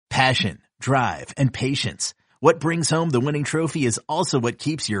Passion, drive, and patience. What brings home the winning trophy is also what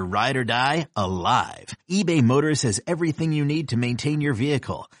keeps your ride or die alive. eBay Motors has everything you need to maintain your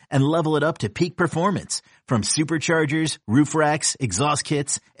vehicle and level it up to peak performance, from superchargers, roof racks, exhaust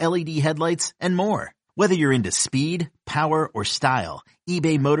kits, LED headlights, and more. Whether you're into speed, power, or style,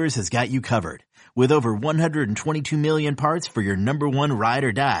 eBay Motors has got you covered. With over 122 million parts for your number one ride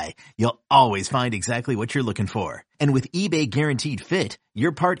or die, you'll always find exactly what you're looking for. And with eBay Guaranteed Fit,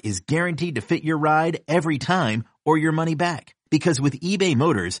 your part is guaranteed to fit your ride every time or your money back. Because with eBay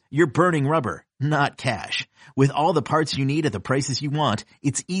Motors, you're burning rubber, not cash. With all the parts you need at the prices you want,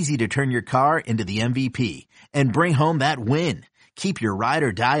 it's easy to turn your car into the MVP and bring home that win. Keep your ride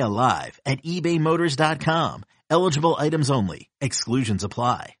or die alive at ebaymotors.com. Eligible items only. Exclusions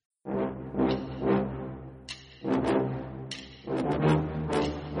apply.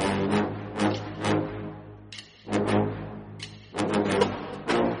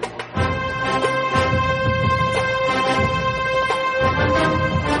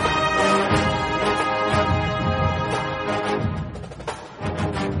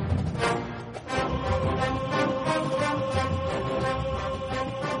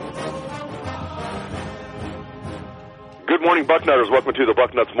 Good morning, Bucknutters. Welcome to the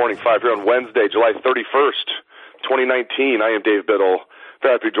Bucknuts Morning Five here on Wednesday, July 31st, 2019. I am Dave Biddle.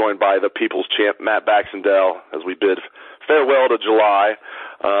 Very happy to be joined by the People's Champ, Matt Baxendell, as we bid farewell to July.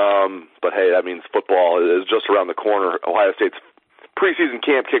 But hey, that means football is just around the corner. Ohio State's preseason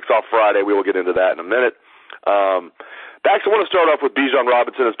camp kicks off Friday. We will get into that in a minute. Bax, I want to start off with Bijan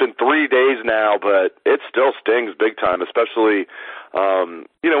Robinson. It's been 3 days now, but it still stings big time, especially,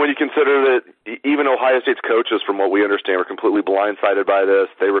 when you consider that even Ohio State's coaches, from what we understand, were completely blindsided by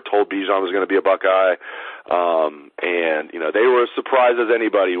this. They were told Bijan was going to be a Buckeye, and they were as surprised as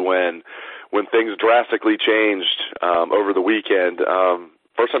anybody when things drastically changed over the weekend.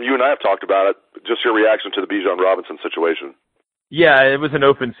 First time you and I have talked about it, just your reaction to the Bijan Robinson situation. Yeah, it was an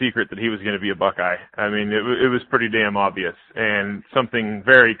open secret that he was going to be a Buckeye. I mean, it was pretty damn obvious, and something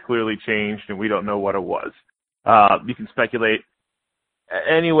very clearly changed, and we don't know what it was. You can speculate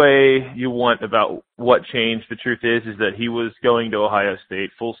any way you want about what changed. The truth is that he was going to Ohio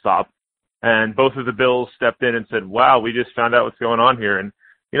State, full stop, and both of the Bills stepped in and said, wow, we just found out what's going on here. And,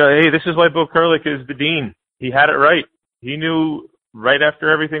 hey, this is why Bill Kurlick is the dean. He had it right. He knew right after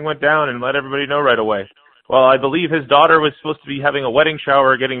everything went down and let everybody know right away. Well, I believe his daughter was supposed to be having a wedding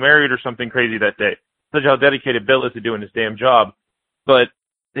shower or getting married or something crazy that day. Such how dedicated Bill is to doing his damn job. But,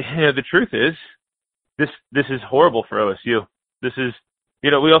 the truth is, this is horrible for OSU. This is,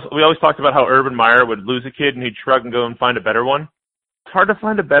 we always talked about how Urban Meyer would lose a kid and he'd shrug and go and find a better one. It's hard to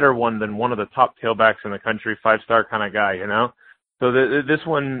find a better one than one of the top tailbacks in the country, 5-star kind of guy, So this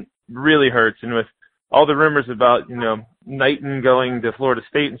one really hurts. And with all the rumors about, Knighton going to Florida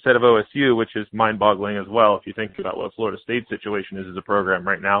State instead of OSU, which is mind-boggling as well if you think about what Florida State's situation is as a program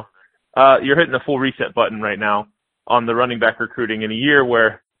right now. You're hitting a full reset button right now on the running back recruiting in a year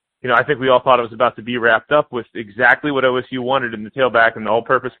where, I think we all thought it was about to be wrapped up with exactly what OSU wanted in the tailback and the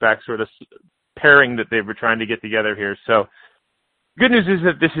all-purpose back sort of pairing that they were trying to get together here. So good news is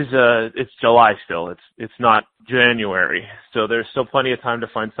that this is it's July still. It's not January. So there's still plenty of time to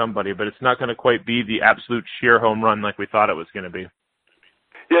find somebody, but it's not going to quite be the absolute sheer home run like we thought it was going to be.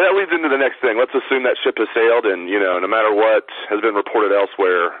 Yeah, that leads into the next thing. Let's assume that ship has sailed, and, no matter what has been reported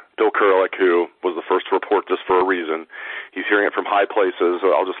elsewhere, Bill Kurlick, who was the first to report this for a reason, he's hearing it from high places,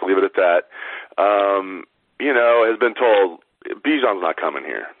 so I'll just leave it at that, has been told, Bijan's not coming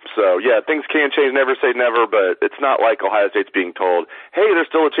here. So, yeah, things can change, never say never, but it's not like Ohio State's being told, hey, there's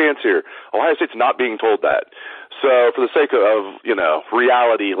still a chance here. Ohio State's not being told that. So for the sake of,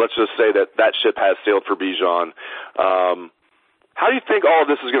 reality, let's just say that ship has sailed for Bijan. How do you think all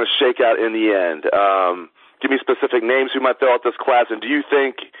of this is going to shake out in the end? Give me specific names who might fill out this class, and do you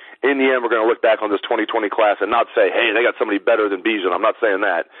think in the end we're going to look back on this 2020 class and not say, hey, they got somebody better than Bijan? I'm not saying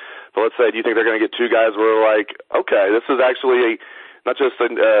that. But let's say, do you think they're going to get two guys where we're like, okay, this is actually not just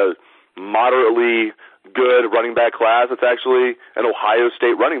a moderately good running back class, it's actually an Ohio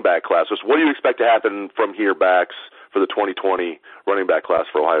State running back class. So what do you expect to happen from here, Bax, for the 2020 running back class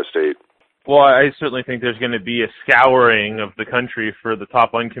for Ohio State? Well, I certainly think there's going to be a scouring of the country for the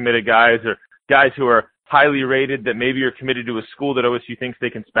top uncommitted guys or guys who are highly rated that maybe are committed to a school that OSU thinks they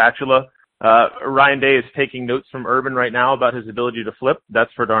can spatula. Ryan Day is taking notes from Urban right now about his ability to flip.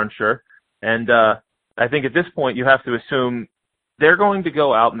 That's for darn sure. And I think at this point you have to assume they're going to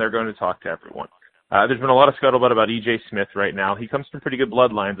go out and they're going to talk to everyone. There's been a lot of scuttlebutt about E.J. Smith right now. He comes from pretty good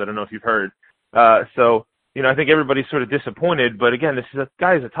bloodlines. I don't know if you've heard. So I think everybody's sort of disappointed. But again, this is a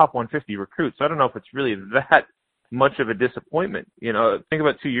guy who's a top 150 recruit. So I don't know if it's really that much of a disappointment. Think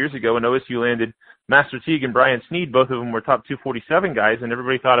about 2 years ago when OSU landed Master Teague and Brian Snead. Both of them were top 247 guys, and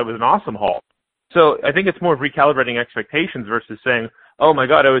everybody thought it was an awesome haul. So I think it's more of recalibrating expectations versus saying, oh, my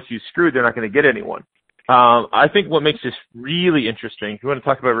God, OSU's screwed. They're not going to get anyone. I think what makes this really interesting, if you want to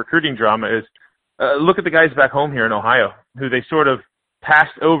talk about recruiting drama, is look at the guys back home here in Ohio who they sort of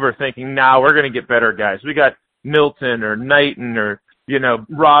passed over thinking, we're going to get better guys. We got Milton or Knighton or,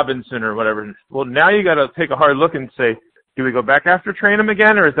 Robinson or whatever. Well, now you got to take a hard look and say, do we go back after train him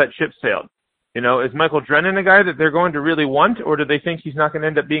again, or is that ship sailed? Is Michael Drennan a guy that they're going to really want, or do they think he's not going to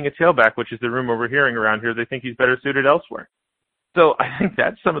end up being a tailback, which is the rumor we're hearing around here? They think he's better suited elsewhere. So I think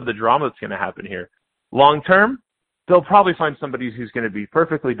that's some of the drama that's going to happen here. Long term, they'll probably find somebody who's going to be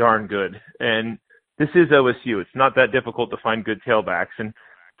perfectly darn good. And this is OSU. It's not that difficult to find good tailbacks. And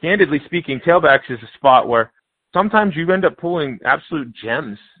candidly speaking, tailbacks is a spot where sometimes you end up pulling absolute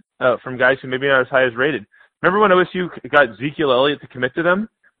gems from guys who maybe not as high as rated. Remember when OSU got Ezekiel Elliott to commit to them?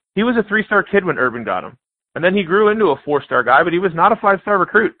 He was a 3-star kid when Urban got him. And then he grew into a 4-star guy, but he was not a 5-star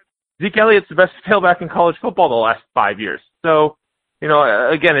recruit. Zeke Elliott's the best tailback in college football the last 5 years. So,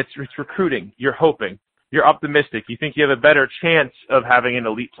 again, it's recruiting. You're hoping. You're optimistic. You think you have a better chance of having an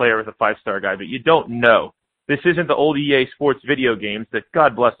elite player with a 5-star guy, but you don't know. This isn't the old EA Sports video games that,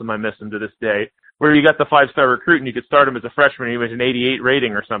 God bless them, I miss them to this day, where you got the 5-star recruit and you could start him as a freshman and he was an 88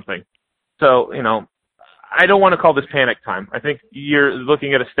 rating or something. So, I don't want to call this panic time. I think you're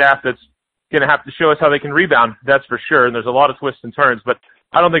looking at a staff that's going to have to show us how they can rebound, that's for sure, and there's a lot of twists and turns, but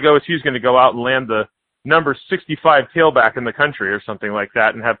I don't think OSU is going to go out and land the number 65 tailback in the country or something like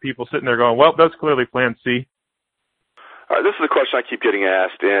that and have people sitting there going, well, that's clearly plan C. All right, this is a question I keep getting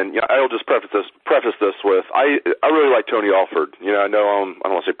asked, and I'll just preface this with I really like Tony Alford. I know him, I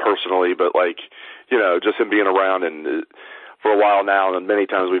don't want to say personally, but just him being around and for a while now, and many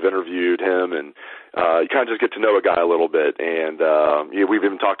times we've interviewed him, and you kind of just get to know a guy a little bit, and we've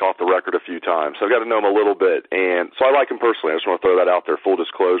even talked off the record a few times, so I've got to know him a little bit, and so I like him personally. I just want to throw that out there, full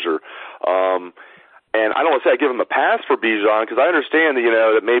disclosure. And I don't want to say I give him a pass for Bijan, because I understand that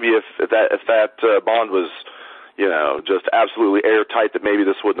that maybe if that bond was just absolutely airtight, that maybe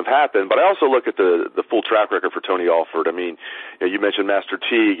this wouldn't have happened. But I also look at the full track record for Tony Alford. I mean, you mentioned Master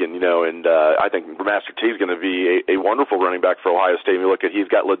Teague, and I think Master Teague's going to be a wonderful running back for Ohio State. And you look at,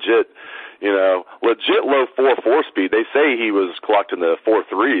 he's got legit low 4.4 speed. They say he was clocked in the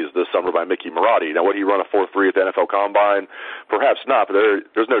 4.3s this summer by Mickey Marotti. Now, would he run a 4.3 at the NFL Combine? Perhaps not, but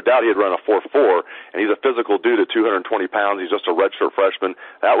there's no doubt he'd run a 4.4, and he's a physical dude at 220 pounds. He's just a redshirt freshman.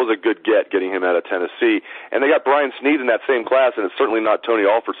 That was a good getting him out of Tennessee. And they got Brian Snead in that same class, and it's certainly not Tony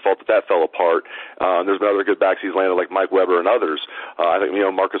Alford's fault that fell apart. There's been other good backs he's landed, like Mike Weber and others. I think,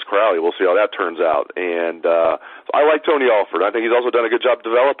 Marcus Crowley, we'll see how that turns out. And so I like Tony Alford. I think he's also done a good job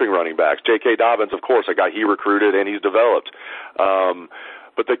developing running backs. J.K. Dobbins, of course, a guy he recruited and he's developed.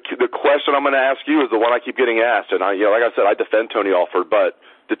 But the question I'm going to ask you is the one I keep getting asked, and like I said, I defend Tony Alford, but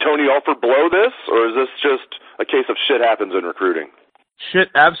did Tony Alford blow this, or is this just a case of shit happens in recruiting? Shit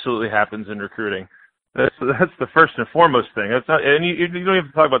absolutely happens in recruiting. That's the first and foremost thing. That's not, and you don't even have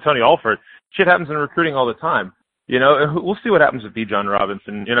to talk about Tony Alford. Shit happens in recruiting all the time. We'll see what happens with Bijan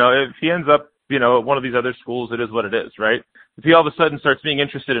Robinson. If he ends up, at one of these other schools, it is what it is, right? If he all of a sudden starts being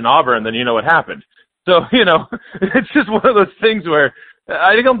interested in Auburn, then you know what happened. So, it's just one of those things where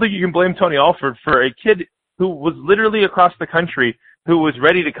I don't think you can blame Tony Alford for a kid who was literally across the country who was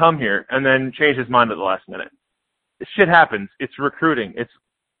ready to come here and then changed his mind at the last minute. Shit happens. It's recruiting. It's,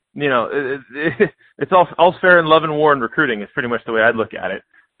 it's all fair in love and war in recruiting is pretty much the way I'd look at it.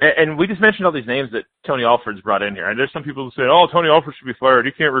 And we just mentioned all these names that Tony Alford's brought in here. And there's some people who say, oh, Tony Alford should be fired.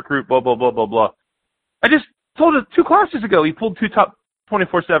 He can't recruit, blah, blah, blah, blah, blah. I just told it 2 classes ago. He pulled 2 top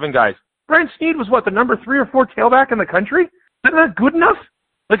 24/7 guys. Brian Snead was what, the number 3 or 4 tailback in the country? Isn't that good enough?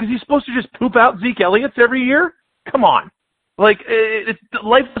 Is he supposed to just poop out Zeke Elliott's every year? Come on. Life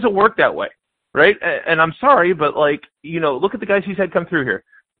doesn't work that way, right? And I'm sorry, but look at the guys he's had come through here.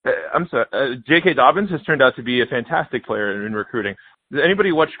 I'm sorry. J.K. Dobbins has turned out to be a fantastic player in recruiting. Anybody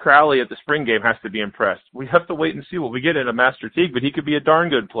who watched Crowley at the spring game has to be impressed. We have to wait and see what we get in a Master Teague, but he could be a darn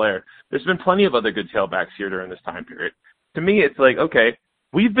good player. There's been plenty of other good tailbacks here during this time period. To me, it's okay,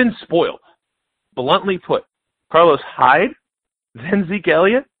 we've been spoiled. Bluntly put, Carlos Hyde, then Zeke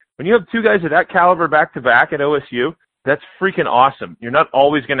Elliott. When you have 2 guys of that caliber back-to-back at OSU, that's freaking awesome. You're not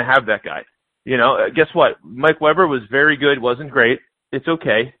always going to have that guy. Guess what? Mike Weber was very good, wasn't great. It's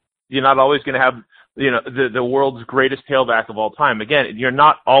okay. You're not always going to have the world's greatest tailback of all time. Again, you're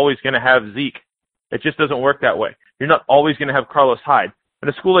not always going to have Zeke. It just doesn't work that way. You're not always going to have Carlos Hyde. And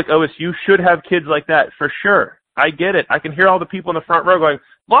a school like OSU should have kids like that for sure. I get it. I can hear all the people in the front row going,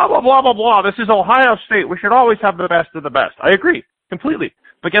 blah, blah, blah, blah, blah. This is Ohio State. We should always have the best of the best. I agree completely.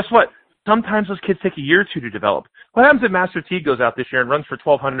 But guess what? Sometimes those kids take a year or two to develop. What happens if Master Teague goes out this year and runs for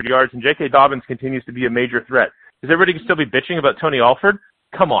 1,200 yards and J.K. Dobbins continues to be a major threat? Is everybody still be bitching about Tony Alford?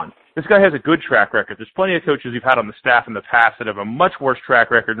 Come on. This guy has a good track record. There's plenty of coaches we've had on the staff in the past that have a much worse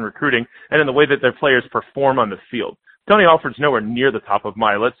track record in recruiting and in the way that their players perform on the field. Tony Alford's nowhere near the top of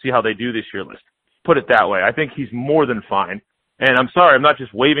my let's see how they do this year list. Put it that way. I think he's more than fine. And I'm sorry, I'm not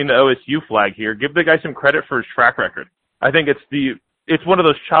just waving the OSU flag here. Give the guy some credit for his track record. I think it's one of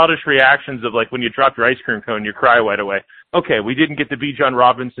those childish reactions of like when you drop your ice cream cone, you cry right away. Okay, we didn't get the Bijan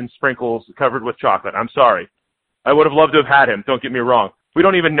Robinson sprinkles covered with chocolate. I'm sorry. I would have loved to have had him. Don't get me wrong. We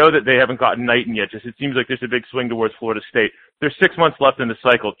don't even know that they haven't gotten Knighton yet. Just it seems like there's a big swing towards Florida State. There's 6 months left in the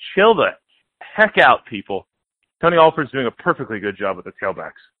cycle. Chill the heck out, people. Tony Alford's doing a perfectly good job with the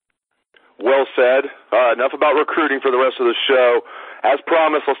tailbacks. Well said. Enough about recruiting for the rest of the show. As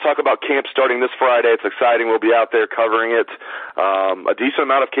promised, let's talk about camp starting this Friday. It's exciting. We'll be out there covering it. A decent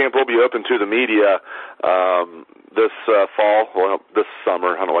amount of camp will be open to the media this fall, well, this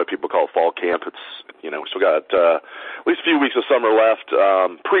summer. I don't know why people call it fall camp. It's, we still got at least a few weeks of summer left.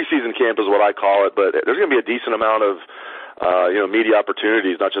 Preseason camp is what I call it, but there's going to be a decent amount of media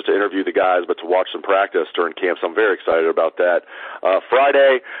opportunities, not just to interview the guys, but to watch them practice during camps. I'm very excited about that.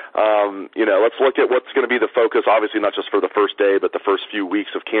 Friday, let's look at what's going to be the focus, obviously not just for the first day, but the first few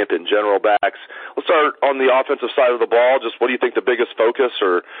weeks of camp in general. Backs. Let's start on the offensive side of the ball. Just what do you think the biggest focus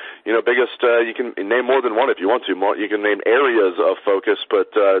or, biggest, you can name more than one if you want to. You can name areas of focus, but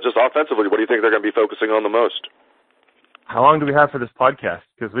just offensively, what do you think they're going to be focusing on the most? How long do we have for this podcast?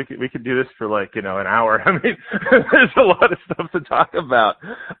 Because we could do this for an hour. I mean, there's a lot of stuff to talk about.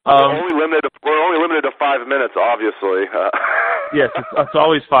 We're only limited to 5 minutes, obviously. Yes, it's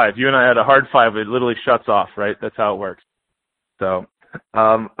always 5. You and I had a hard 5. It literally shuts off, right? That's how it works. So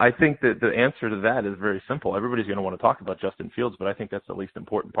I think that the answer to that is very simple. Everybody's going to want to talk about Justin Fields, but I think that's the least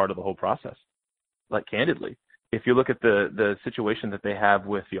important part of the whole process. Like, candidly, if you look at the situation that they have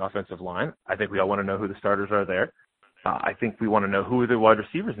with the offensive line, I think we all want to know who the starters are there. I think we want to know who are the wide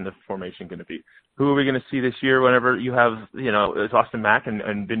receivers in the formation going to be. Who are we going to see this year whenever you have, is Austin Mack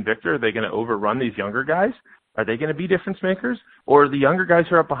and Ben Victor? Are they going to overrun these younger guys? Are they going to be difference makers? Or are the younger guys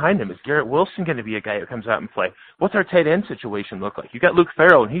who are up behind him? Is Garrett Wilson going to be a guy who comes out and play? What's our tight end situation look like? You got Luke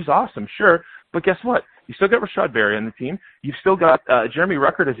Farrell, and he's awesome, sure. But guess what? You still got Rashad Berry on the team. You've still got Jeremy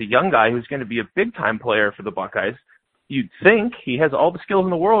Ruckert as a young guy who's going to be a big-time player for the Buckeyes. You'd think he has all the skills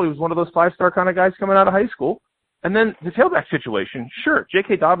in the world. He was one of those 5-star kind of guys coming out of high school. And then the tailback situation, sure,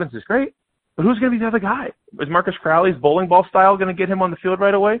 J.K. Dobbins is great, but who's going to be the other guy? Is Marcus Crowley's bowling ball style going to get him on the field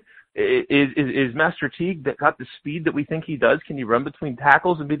right away? Is Master Teague that got the speed that we think he does? Can he run between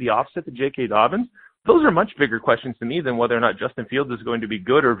tackles and be the offset to J.K. Dobbins? Those are much bigger questions to me than whether or not Justin Fields is going to be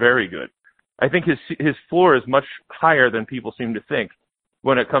good or very good. I think his floor is much higher than people seem to think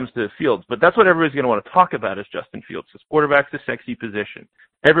when it comes to Fields. But that's what everybody's going to want to talk about is Justin Fields. His quarterback's a sexy position.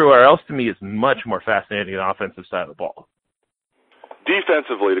 Everywhere else, to me, is much more fascinating than the offensive side of the ball.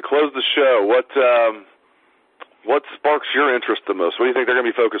 Defensively, to close the show, what sparks your interest the most? What do you think they're going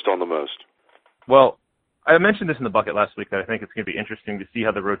to be focused on the most? Well, I mentioned this in the bucket last week that I think it's going to be interesting to see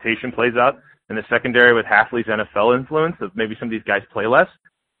how the rotation plays out in the secondary with Hafley's NFL influence of maybe some of these guys play less.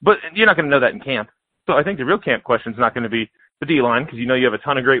 But you're not going to know that in camp. So I think the real camp question is not going to be the D-line because you have a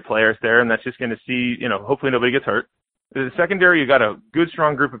ton of great players there, and that's just going to see, hopefully nobody gets hurt. The secondary, you got a good,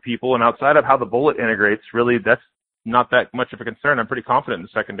 strong group of people, and outside of how the bullet integrates, really, that's not that much of a concern. I'm pretty confident in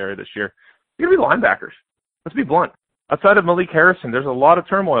the secondary this year. It's going to be the linebackers. Let's be blunt. Outside of Malik Harrison, there's a lot of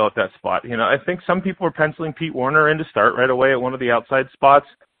turmoil at that spot. I think some people are penciling Pete Werner in to start right away at one of the outside spots.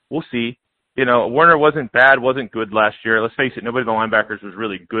 We'll see. Werner wasn't bad, wasn't good last year. Let's face it, nobody of the linebackers was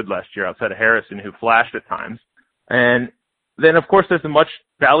really good last year outside of Harrison, who flashed at times. And then, of course, there's the much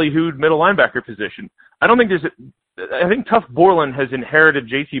ballyhooed middle linebacker position. I think Tuff Borland has inherited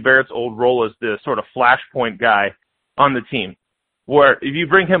J.C. Barrett's old role as the sort of flashpoint guy on the team, where if you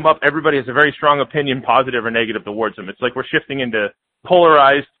bring him up, everybody has a very strong opinion, positive or negative, towards him. It's like we're shifting into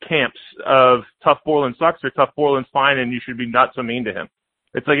polarized camps of Tuff Borland sucks or Tuff Borland's fine and you should be not so mean to him.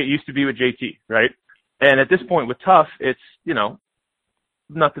 It's like it used to be with JT, right? And at this point with Tuff, it's,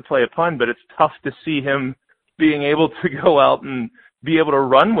 not to play a pun, but it's tough to see him being able to go out and be able to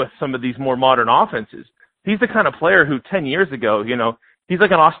run with some of these more modern offenses. He's the kind of player who 10 years ago, he's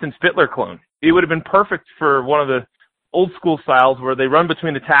like an Austin Spittler clone. He would have been perfect for one of the old school styles where they run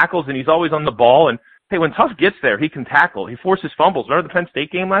between the tackles and he's always on the ball. And hey, when Tuff gets there, he can tackle. He forces fumbles. Remember the Penn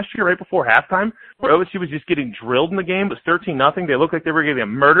State game last year right before halftime where OSU was just getting drilled in the game? It was 13-0. They looked like they were getting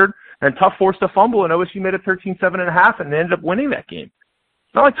murdered. And Tuff forced a fumble and OSU made it 13-7.5 and they ended up winning that game.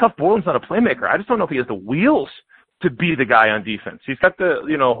 not like Tuff Borland's not a playmaker. I just don't know if he has the wheels to be the guy on defense. He's got the,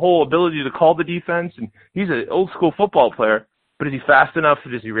 whole ability to call the defense, and he's an old school football player, but is he fast enough?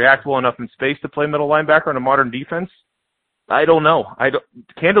 Does he react well enough in space to play middle linebacker on a modern defense? I don't know.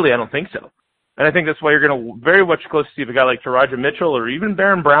 Candidly, I don't think so. And I think that's why you're going to very much close to see a guy like Taraja Mitchell or even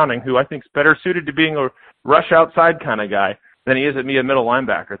Baron Browning, who I think is better suited to being a rush outside kind of guy than he is at me a middle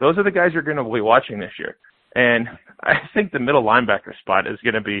linebacker. Those are the guys you're going to be watching this year. And I think the middle linebacker spot is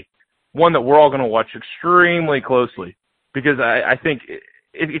going to be one that we're all going to watch extremely closely, because I think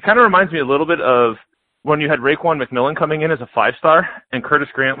it kind of reminds me a little bit of when you had Raekwon McMillan coming in as a 5-star and Curtis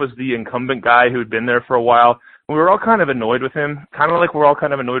Grant was the incumbent guy who had been there for a while. We were all kind of annoyed with him, kind of like we're all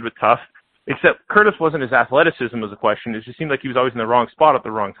kind of annoyed with Tuff, except Curtis wasn't his athleticism was a question. It just seemed like he was always in the wrong spot at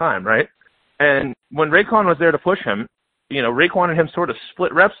the wrong time, right? And when Raekwon was there to push him, Raekwon and him sort of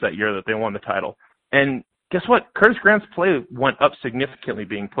split reps that year that they won the title. And guess what? Curtis Grant's play went up significantly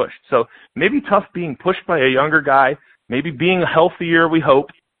being pushed. So maybe Tuff being pushed by a younger guy, maybe being healthier, we hope,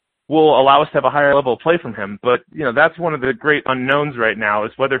 will allow us to have a higher level of play from him. But, that's one of the great unknowns right now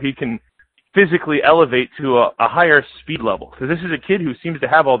is whether he can physically elevate to a higher speed level. Because this is a kid who seems to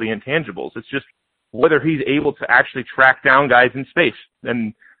have all the intangibles. It's just whether he's able to actually track down guys in space.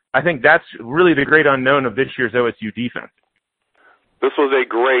 And I think that's really the great unknown of this year's OSU defense. This was a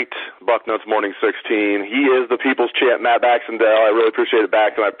great Bucknuts Morning 16. He is the people's champ, Matt Baxendell. I really appreciate it,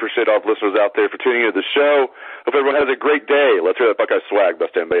 Bax, and I appreciate all the listeners out there for tuning into the show. Hope everyone has a great day. Let's hear that Buckeye swag,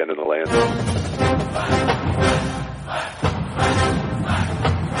 best damn band in the land.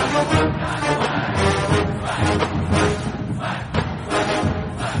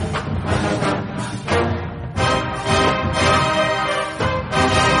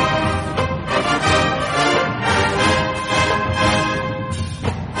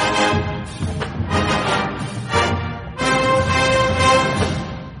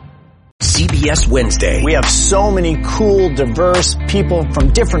 CBS Wednesday. We have so many cool, diverse people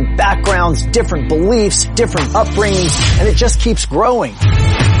from different backgrounds, different beliefs, different upbringings, and it just keeps growing.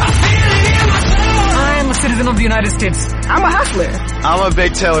 I'm a citizen of the United States. I'm a hustler. I'm a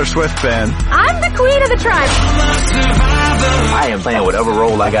big Taylor Swift fan. I'm the queen of the tribe. I am playing whatever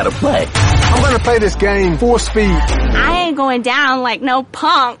role I gotta play. I'm gonna play this game full speed. I ain't going down like no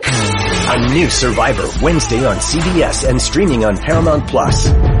punk. A new Survivor Wednesday on CBS and streaming on Paramount+.